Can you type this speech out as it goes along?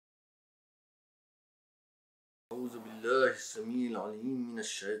بالله السميع العليم من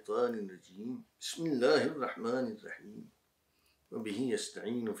الشيطان الرجيم بسم الله الرحمن الرحيم وبه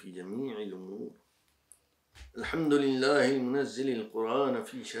يستعين في جميع الأمور الحمد لله المنزل القرآن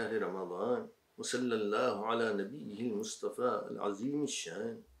في شهر رمضان وصلى الله على نبيه المصطفى العظيم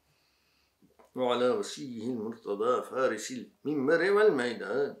الشان وعلى وصيه المرتضى فارس المنبر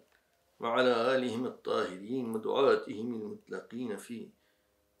والميدان وعلى آلهم الطاهرين ودعاتهم المطلقين في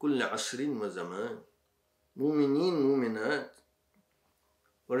كل عصر وزمان. Mu'mineen, mu'minat,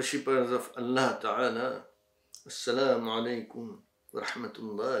 worshippers of Allah Ta'ala, Assalamu alaikum wa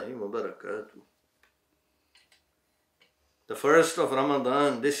rahmatullahi wa barakatuh. The first of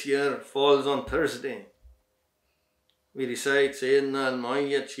Ramadan this year falls on Thursday. We recite Sayyidina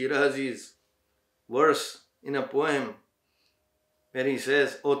Al-Mu'ayyad Shirazi's verse in a poem where he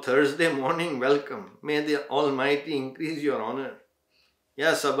says, "O Thursday morning, welcome. May the Almighty increase your honor.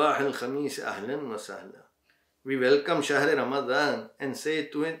 Ya Sabah al-Khamis ahlan wa sahla." We welcome Shahr Ramadan and say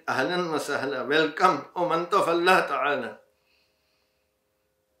to it, Ahlan wa sahla, welcome, O month of Allah Ta'ala.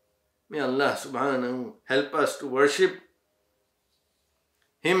 May Allah Subhanahu help us to worship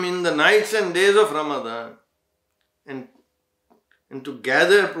Him in the nights and days of Ramadan and to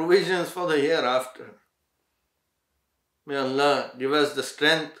gather provisions for the hereafter. May Allah give us the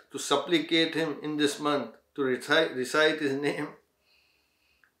strength to supplicate Him in this month, to recite His name,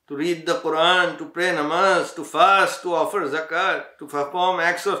 to read the Quran, to pray namaz, to fast, to offer zakat, to perform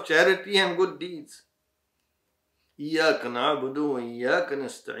acts of charity and good deeds. Iyaka na'budu wa iyaka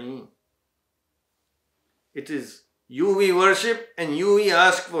nasta'een. It is you we worship and you we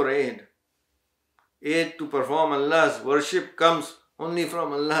ask for aid. Aid to perform Allah's worship comes only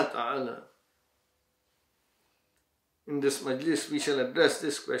from Allah Ta'ala. In this majlis we shall address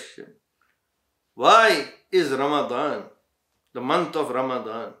this question. Why is Ramadan, the month of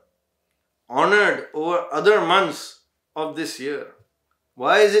Ramadan, honored over other months of this year?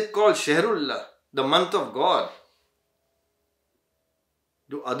 Why is it called Shahrullah, the month of God?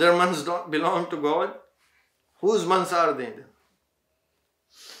 Do other months not belong to God? Whose months are they then?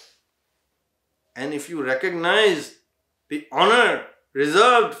 And if you recognize the honor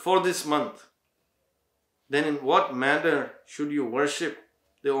reserved for this month, then in what manner should you worship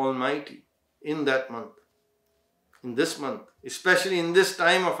the Almighty in that month? In this month, especially in this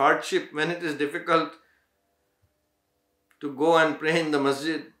time of hardship when it is difficult to go and pray in the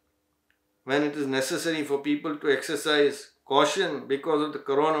masjid, when it is necessary for people to exercise caution because of the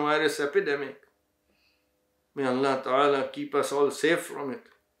coronavirus epidemic. May Allah Ta'ala keep us all safe from it.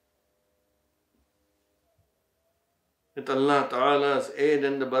 With Allah Ta'ala's aid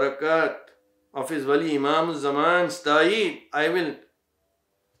and the barakat of His Wali Imam al-Zaman's ta'eed, I will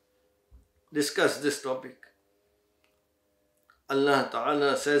discuss this topic. Allah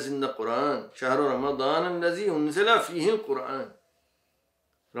Ta'ala says in the Quran, Shahru Ramadan allazi unzila fihi al-Quran.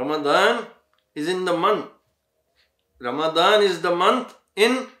 Ramadan is in the month. Ramadan is the month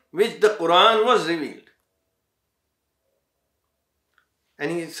in which the Quran was revealed.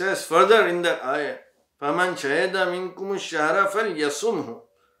 And He says further in that ayah, فَمَنْ شَهِدَ مِنْكُمُ الشَّهْرَ فَلْيَصُمْهُ.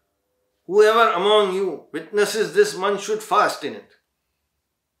 Whoever among you witnesses this month should fast in it.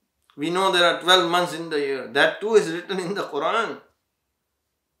 We know there are 12 months in the year. That too is written in the Quran.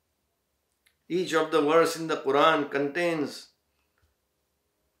 Each of the verse in the Quran contains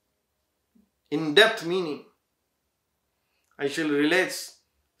in-depth meaning. I shall relate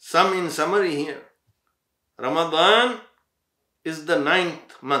some in summary here. Ramadan is the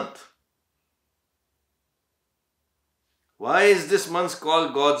 9th month. Why is this month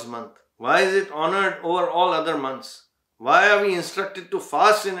called God's month? Why is it honored over all other months? Why are we instructed to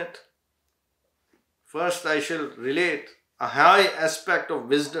fast in it? First, I shall relate a high aspect of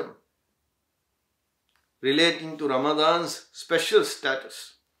wisdom relating to Ramadan's special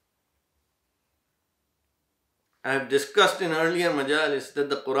status. I have discussed in earlier majalis that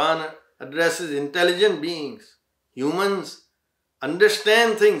the Quran addresses intelligent beings. Humans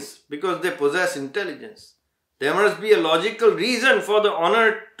understand things because they possess intelligence. There must be a logical reason for the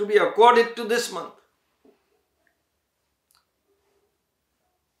honor to be accorded to this month.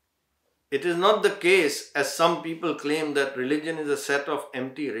 It is not the case, as some people claim, that religion is a set of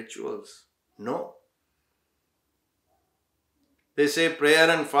empty rituals. No. They say prayer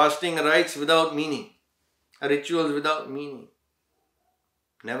and fasting are rites without meaning, are rituals without meaning.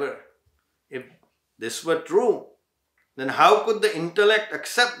 Never. If this were true, then how could the intellect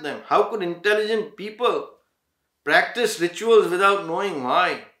accept them? How could intelligent people practice rituals without knowing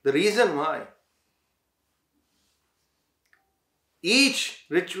why? The reason why? Each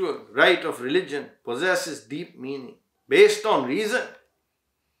ritual, rite of religion possesses deep meaning based on reason.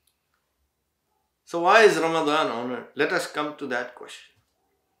 So why is Ramadan honored? Let us come to that question.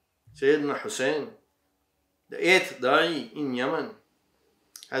 Sayyidina Hussein, the 8th Da'i in Yemen,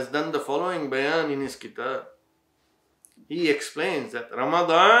 has done the following bayan in his kitab. He explains that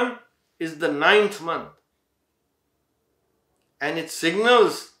Ramadan is the 9th month and it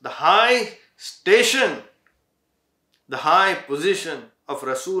signals the high station, the high position of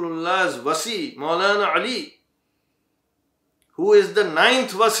Rasulullah's Wasi, Maulana Ali, who is the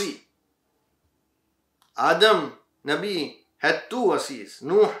 9th Wasi. Adam Nabi had 2 Wasis.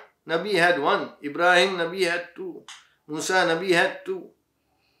 Nuh Nabi had 1. Ibrahim Nabi had 2. Musa Nabi had 2.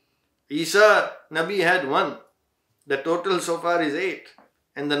 Isa Nabi had 1. The total so far is 8.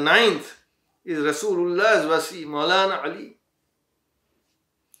 And the 9th is Rasulullah's Wasi, Maulana Ali.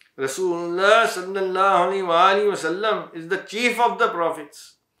 Rasulullah sallallahu alaihi wasallam is the chief of the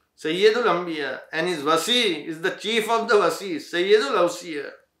prophets, Sayyidul Anbiya, and his Wasi is the chief of the Wasis, Sayyidul Awsiya.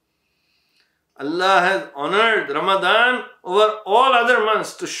 Allah has honored Ramadan over all other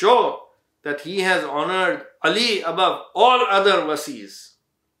months to show that He has honored Ali above all other Wasis.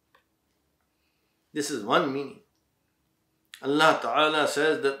 This is one meaning. Allah Ta'ala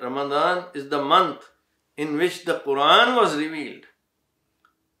says that Ramadan is the month in which the Quran was revealed.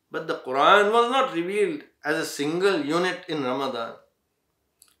 But the Quran was not revealed as a single unit in Ramadan.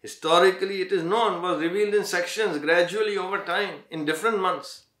 Historically, it is known, was revealed in sections gradually over time in different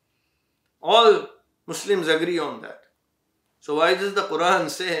months. All Muslims agree on that. So why does the Quran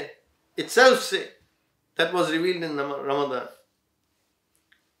itself say that was revealed in Ramadan?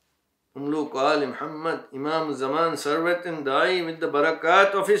 Umlu Qali Muhammad, Imam Zaman, Sarwat and Da'i with the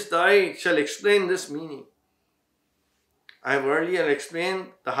barakat of his Da'i shall explain this meaning. I have earlier explained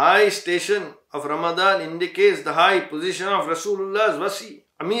the high station of Ramadan indicates the high position of Rasulullah's Wasi,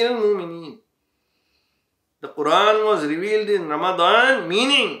 Amir al-Mumineen. The Quran was revealed in Ramadan,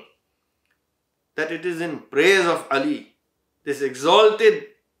 meaning that it is in praise of Ali, this exalted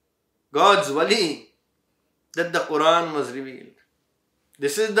God's Wali, that the Quran was revealed.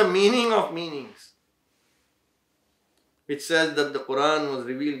 This is the meaning of meanings, which says that the Quran was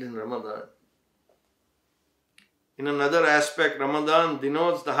revealed in Ramadan. In another aspect, Ramadan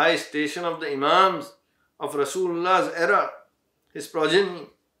denotes the high station of the Imams of Rasulullah's era, his progeny.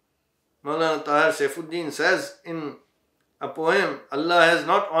 Maulana Tahir Saifuddin says in a poem, Allah has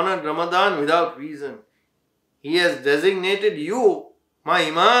not honored Ramadan without reason. He has designated you, my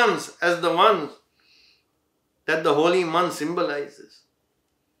Imams, as the ones that the holy month symbolizes.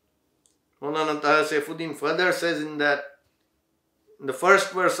 Maulana Tahir Saifuddin further says in the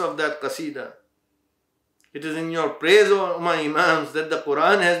first verse of that Qasidah, it is in your praise, O my Imams, that the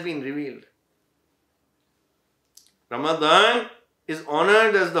Quran has been revealed. Ramadan is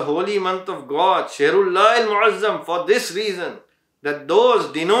honored as the holy month of God, Shahrullah al-Muazzam, for this reason, that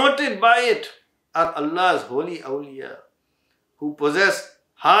those denoted by it are Allah's holy awliya, who possess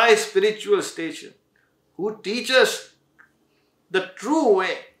high spiritual station, who teach us the true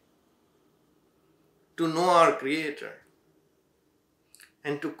way to know our Creator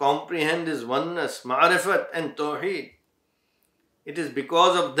and to comprehend His oneness, ma'rifat and tawheed. It is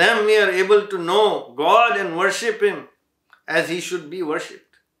because of them we are able to know God and worship Him as He should be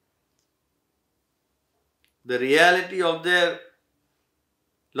worshipped. The reality of their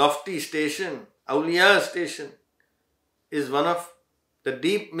lofty station, awliya station, is one of the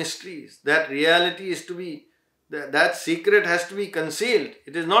deep mysteries. That reality is to be, that secret has to be concealed.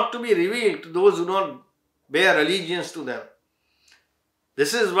 It is not to be revealed to those who don't bear allegiance to them.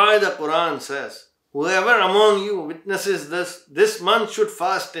 This is why the Quran says, whoever among you witnesses this month should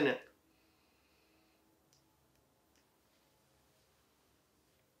fast in it.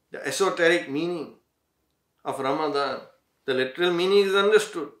 The esoteric meaning of Ramadan, the literal meaning is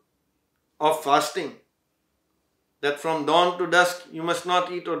understood of fasting, that from dawn to dusk you must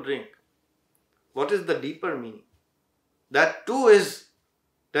not eat or drink. What is the deeper meaning? That too is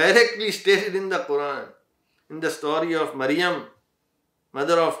directly stated in the Quran, in the story of Maryam,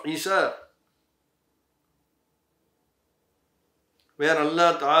 mother of Isa, where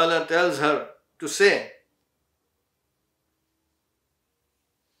Allah Ta'ala tells her to say,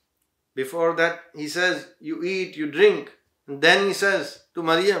 before that He says, you eat, you drink, and then He says to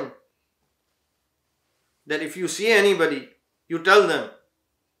Maryam that if you see anybody, you tell them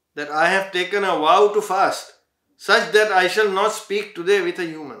that I have taken a vow to fast, such that I shall not speak today with a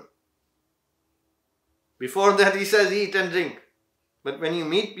human. Before that He says, eat and drink. But when you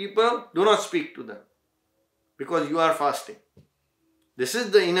meet people, do not speak to them, because you are fasting. This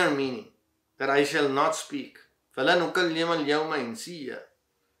is the inner meaning, that I shall not speak. فَلَنُكَلِّمَ الْيَوْمَ إِنْسِيًّا.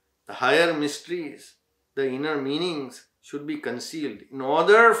 The higher mysteries, the inner meanings should be concealed in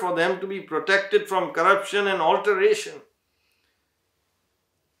order for them to be protected from corruption and alteration,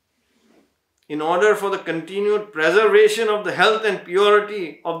 in order for the continued preservation of the health and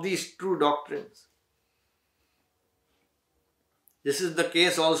purity of these true doctrines. This is the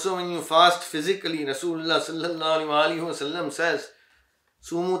case also when you fast physically. Rasulullah sallallahu alaihi wasallam says,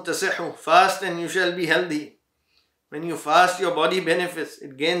 Sumu tasihu, fast and you shall be healthy. When you fast, your body benefits,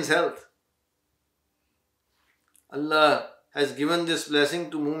 it gains health. Allah has given this blessing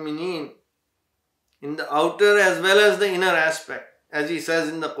to mu'mineen in the outer as well as the inner aspect. As He says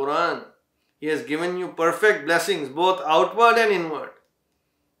in the Quran, He has given you perfect blessings, both outward and inward.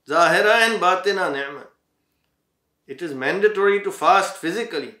 Zahira and batina ni'mat. It is mandatory to fast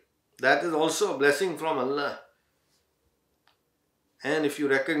physically. That is also a blessing from Allah. And if you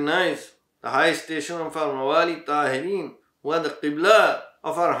recognize the high station of our Mawali Tahirin, who are the Qibla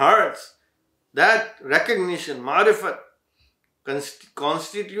of our hearts, that recognition, ma'rifat,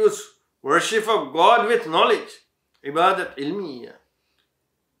 constitutes worship of God with knowledge, ibadat ilmiya,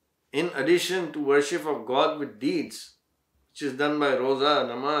 in addition to worship of God with deeds, which is done by roza,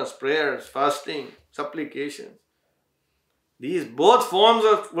 namaz, prayers, fasting, supplications. These both forms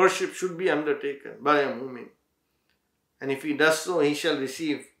of worship should be undertaken by a mu'min. And if he does so, he shall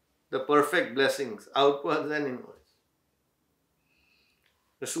receive the perfect blessings, outwards and inwards.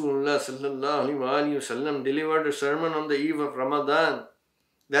 Rasulullah sallallahu alaihi wasallam delivered a sermon on the eve of Ramadan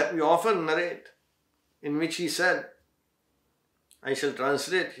that we often narrate, in which he said, I shall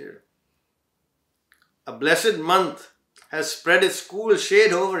translate here, a blessed month has spread its cool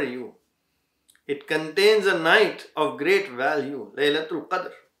shade over you. It contains a night of great value, Laylatul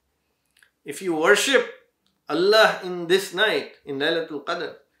Qadr. If you worship Allah in this night, in Laylatul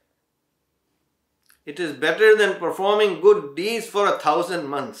Qadr, it is better than performing good deeds for 1,000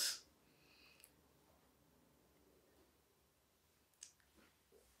 months.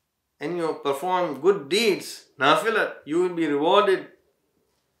 And you perform good deeds, nafilat, you will be rewarded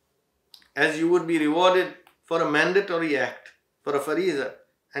as you would be rewarded for a mandatory act, for a fariza.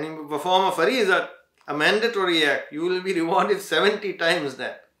 And if you perform a fariza, a mandatory act, you will be rewarded 70 times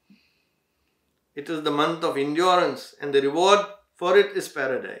that. It is the month of endurance, and the reward for it is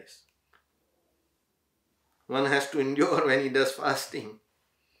paradise. One has to endure when he does fasting.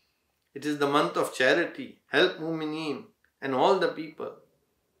 It is the month of charity. Help mu'mineen and all the people.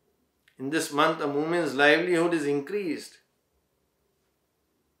 In this month, a mu'min's livelihood is increased.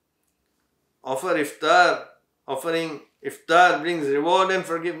 Offer iftar. Offering iftar brings reward and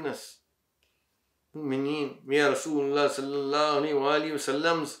forgiveness. Mu'mineen, we are Rasulullah sallallahu alaihi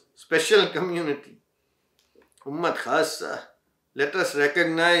wasallam's special community. Ummat khassa. Let us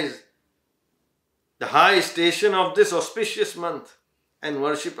recognize the high station of this auspicious month and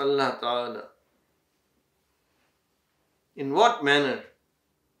worship Allah Ta'ala. In what manner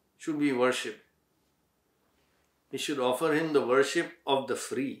should we worship? We should offer Him the worship of the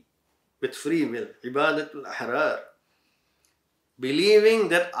free, with free will, ibadatul ahrar, believing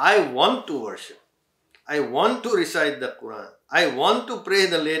that I want to worship, I want to recite the Quran, I want to pray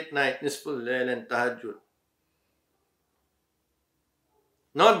the late night, nisful layl and tahajjud.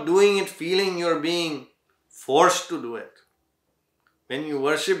 Not doing it feeling you're being forced to do it. When you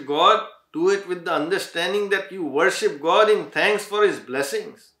worship God, do it with the understanding that you worship God in thanks for His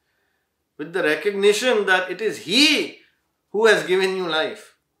blessings, with the recognition that it is He who has given you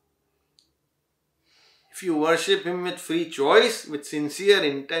life. If you worship Him with free choice, with sincere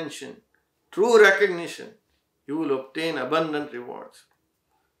intention, true recognition, you will obtain abundant rewards.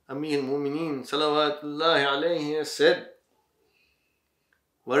 Amir Mu'mineen salawatullahi alayhi has said,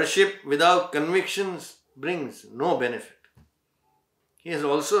 worship without convictions brings no benefit. He has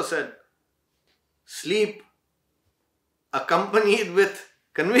also said, sleep accompanied with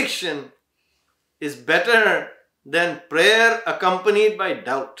conviction is better than prayer accompanied by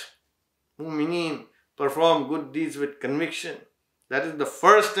doubt. Mu'mineen perform good deeds with conviction. That is the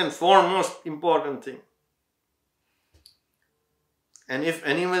first and foremost important thing. And if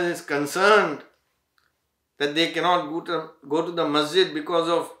anyone is concerned that they cannot go to the masjid because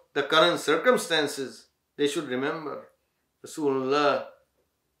of the current circumstances, they should remember Rasulullah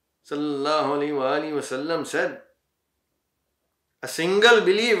sallallahu alaihi wasallam said, a single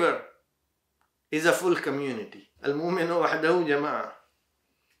believer is a full community. Al-mu'minu wahdahu jama'a.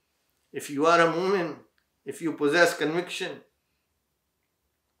 If you are a mu'min, if you possess conviction,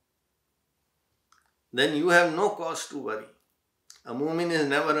 then you have no cause to worry. A mu'min is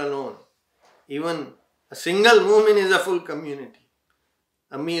never alone. Even a single mu'min is a full community.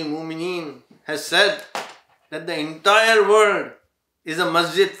 Amir Mu'mineen has said that the entire world is a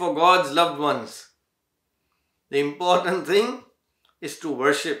masjid for God's loved ones. The important thing is to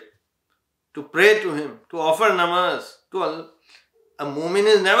worship, to pray to Him, to offer namaz to Allah. A mu'min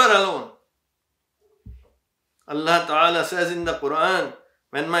is never alone. Allah Ta'ala says in the Quran,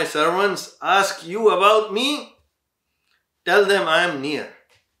 when my servants ask you about me, tell them I am near.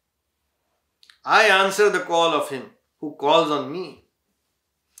 I answer the call of him who calls on me.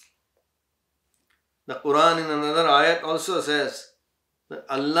 The Quran in another ayat also says that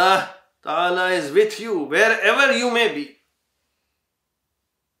Allah Ta'ala is with you wherever you may be.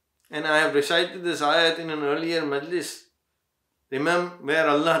 And I have recited this ayat in an earlier majlis. Remember where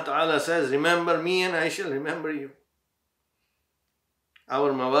Allah Ta'ala says, remember me and I shall remember you.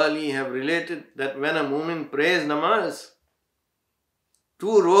 Our Mawali have related that when a mu'min prays namaz,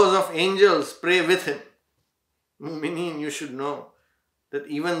 2 rows of angels pray with him. Mu'mineen, you should know that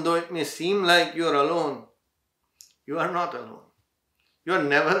even though it may seem like you are alone, you are not alone. You are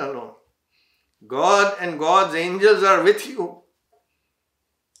never alone. God and God's angels are with you.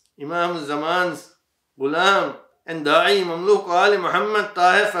 Imam Zaman's Ghulam and Da'i Mamluk Ali Muhammad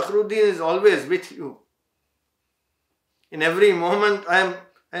Tahir Fakhruddin is always with you. In every moment I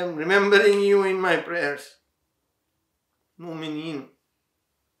am remembering you in my prayers. Mu'mineen.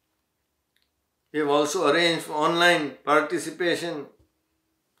 We have also arranged for online participation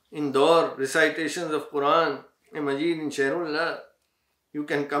in Dawr recitations of Quran and Majid in Shairullah. You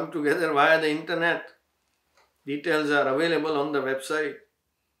can come together via the internet. Details are available on the website,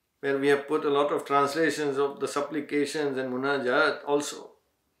 where we have put a lot of translations of the supplications and munajat also.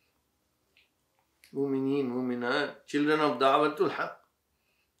 Mu'mineen, Mu'minat, children of Da'watul Haq.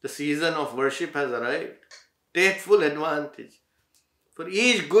 The season of worship has arrived. Take full advantage. For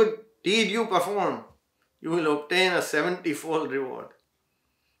each good deed you perform, you will obtain a 70-fold reward.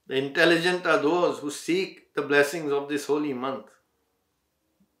 The intelligent are those who seek the blessings of this holy month.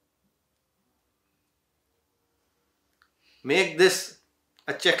 Make this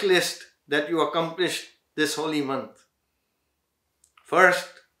a checklist that you accomplished this holy month. First,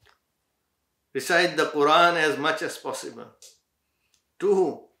 recite the Quran as much as possible.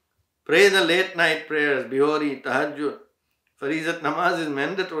 2, pray the late night prayers, Bihori, Tahajjud. Farizat namaz is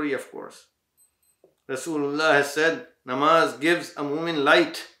mandatory, of course. Rasulullah has said, namaz gives a mu'min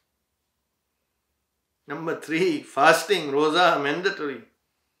light. Number 3, fasting, roza, mandatory.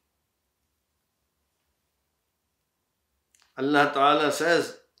 Allah Ta'ala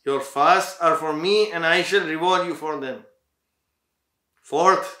says, your fasts are for me and I shall reward you for them.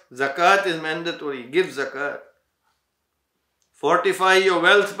 4th, zakat is mandatory. Give zakat. Fortify your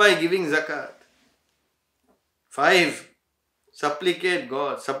wealth by giving zakat. 5, supplicate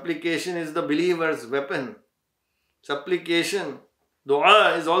God. Supplication is the believer's weapon. Supplication,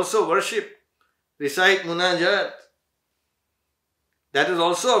 dua is also worship. Recite munajat. That is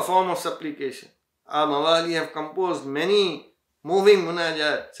also a form of supplication. Our Mawali have composed many moving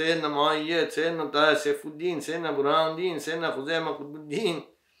munajat. Sayyidina Muayyad, Sayyidina Tahir Saifuddin, Sayyidina Burhanuddin, Sayyidina Khuzaimah Qutbuddin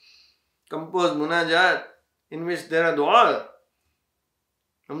composed munajat in which there are dua.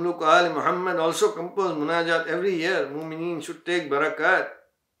 Mamluk Ali Muhammad also composed munajat every year. Mu'mineen should take barakat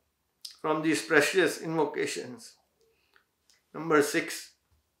from these precious invocations. Number 6,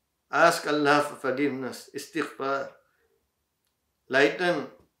 ask Allah for forgiveness, istighfar. Lighten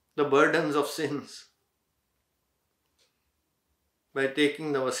the burdens of sins by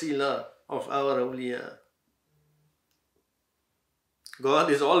taking the wasila of our awliya.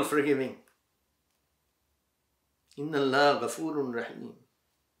 God is all forgiving. Inna Allah ghafurun rahim.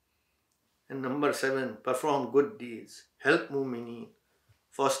 And number 7, perform good deeds. Help mu'mineen.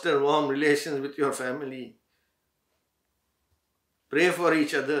 Foster warm relations with your family. Pray for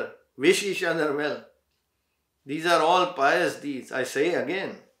each other. Wish each other well. These are all pious deeds. I say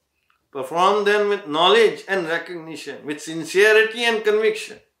again, perform them with knowledge and recognition, with sincerity and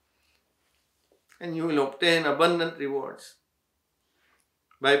conviction, and you will obtain abundant rewards.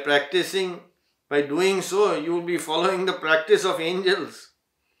 By doing so, you will be following the practice of angels.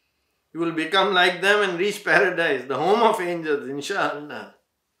 You will become like them and reach paradise, the home of angels, inshaAllah.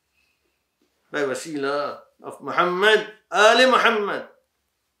 By wasila of Muhammad, Ali Muhammad,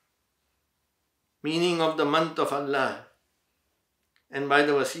 meaning of the month of Allah, and by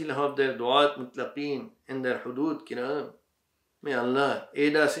the wasila of their du'at mutlaqeen and their hudud kiram. May Allah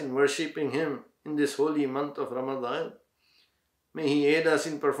aid us in worshipping Him in this holy month of Ramadan. May He aid us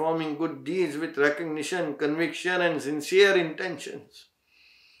in performing good deeds with recognition, conviction and sincere intentions.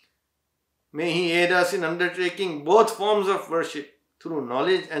 May He aid us in undertaking both forms of worship through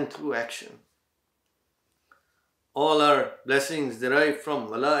knowledge and through action. All our blessings derive from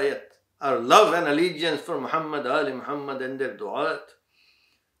walayat, our love and allegiance for Muhammad, Ali Muhammad and their du'at.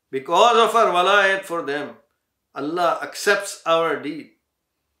 Because of our walayat for them, Allah accepts our deed.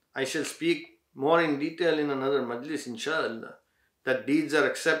 I shall speak more in detail in another majlis, inshaAllah, that deeds are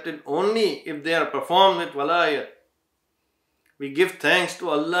accepted only if they are performed with walayat. We give thanks to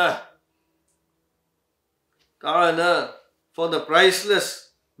Allah Ta'ala for the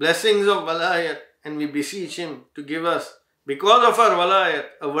priceless blessings of walayat, and we beseech Him to give us, because of our walayat,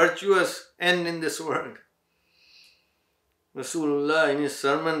 a virtuous end in this world. Rasulullah in his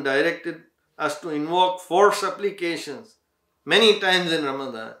sermon directed us to invoke 4 supplications many times in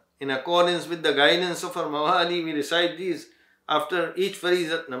Ramadan. In accordance with the guidance of our Mawali, we recite these after each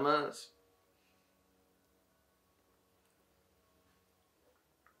Farizat namaz.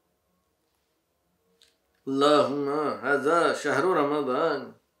 Allahumma hadha shahru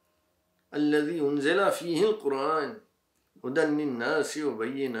Ramadan alladhi unzila fihi al-Quran hudan lin-nasi wa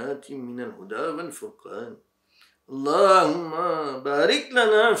bayyinatin min al-huda wal-furqan. Allahumma barik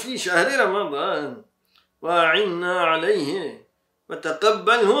lana fi shahri Ramadan wa a'inna alayhi wa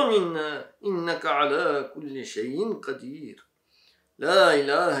taqabbalhu minna innaka ala kulli shay'in qadir. La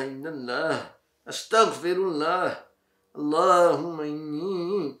ilaha illallah astaghfirullah. Allahumma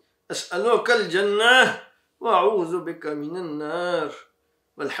inni as'aluka al-jannah wa a'udhu bika minan nar.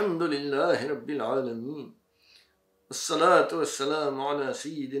 Walhamdulillahi rabbil alameen. Wassalatu wassalamu ala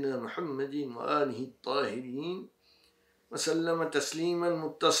sayyidina Muhammadin wa alihi at-tahirin wa sallama tasliman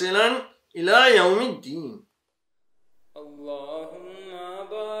muttasilan ila yawmiddin. Allahumma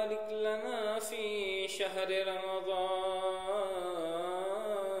barik lana fi shahri Ramadan